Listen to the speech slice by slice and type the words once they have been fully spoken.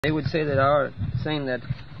They would say that saying that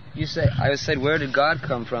you say, I said, where did God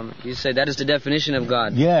come from? You say that is the definition of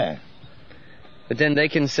God. Yeah. But then they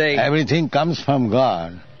can say everything comes from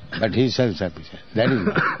God, but He is self-sufficient. That is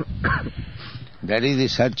God. That is the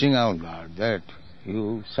searching out God. That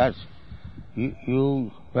you search.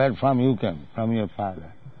 You where from you came? From your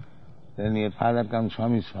father. Then your father comes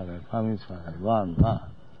from his father, one.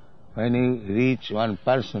 When you reach one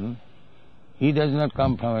person, he does not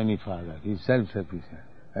come from any father. He is self-sufficient.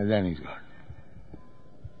 And then he is God.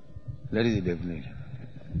 That is the definition.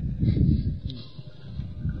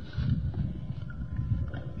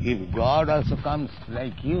 If God also comes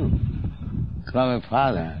like you, from a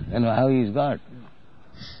father, then how is God?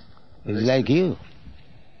 He is like you.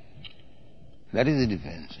 That is the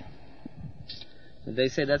difference. They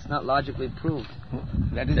say that's not logically proved.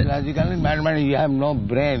 That is logically, but you have no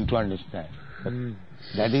brain to understand.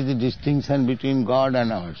 That is the distinction between God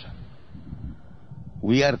and ourselves.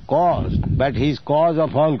 We are cause, but He is cause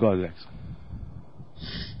of all causes.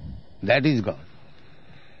 That is God.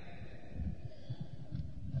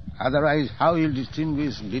 Otherwise, how you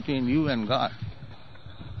distinguish between you and God?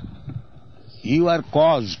 You are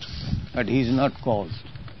caused, but He is not caused.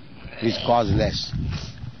 He is causeless.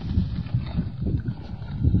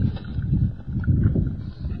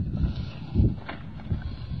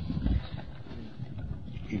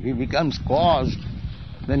 If He becomes caused,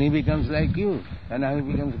 then He becomes like you, and now He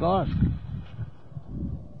becomes God.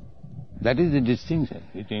 That is the distinction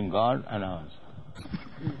between God and us.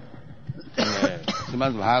 In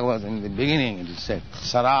Srimad Bhagavatam, in the beginning it is said,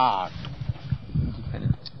 Sarat.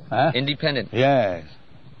 Independent. Huh? Independent. Yes.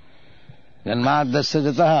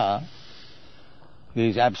 Janmadasya jataha.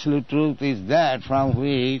 His absolute truth is that from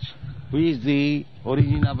which He is the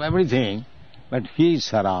origin of everything, but He is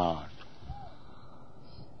Sarat.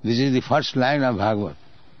 This is the first line of Bhagavad.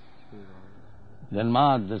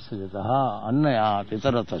 Janmadasya jataha annayat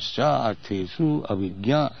itaratasya arthesu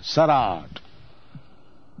avijñā sarat.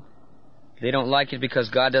 They don't like it because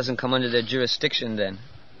God doesn't come under their jurisdiction then.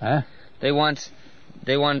 Huh? They want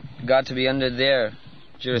God to be under their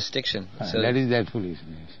jurisdiction. So that is their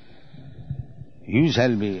foolishness. You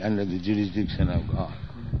shall be under the jurisdiction of God.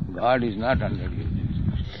 God is not under your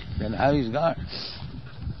jurisdiction. Then how is God?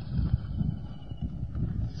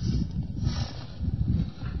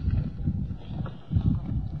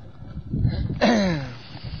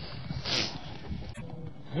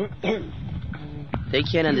 They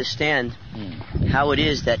can't understand how it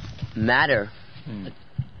is that matter,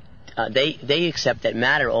 they accept that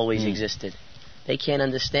matter always existed. They can't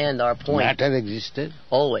understand our point. Matter existed?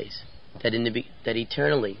 Always. That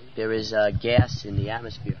eternally there is gas in the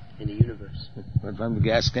atmosphere, in the universe. But from the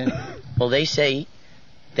gas came? Well, they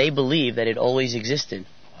believe that it always existed.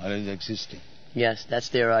 Always existing. Yes, that's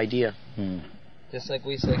their idea. Just like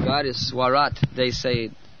we say God is Swarat, they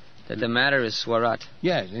say that the matter is Swarat.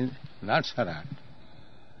 Yes, not Sarat.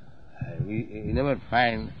 We never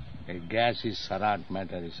find a gas is Sarat,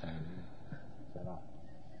 matter is Sarat.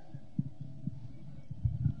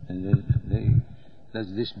 And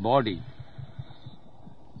does this body,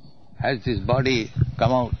 has this body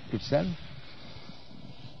come out itself?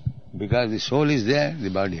 Because the soul is there, the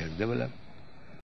body has developed.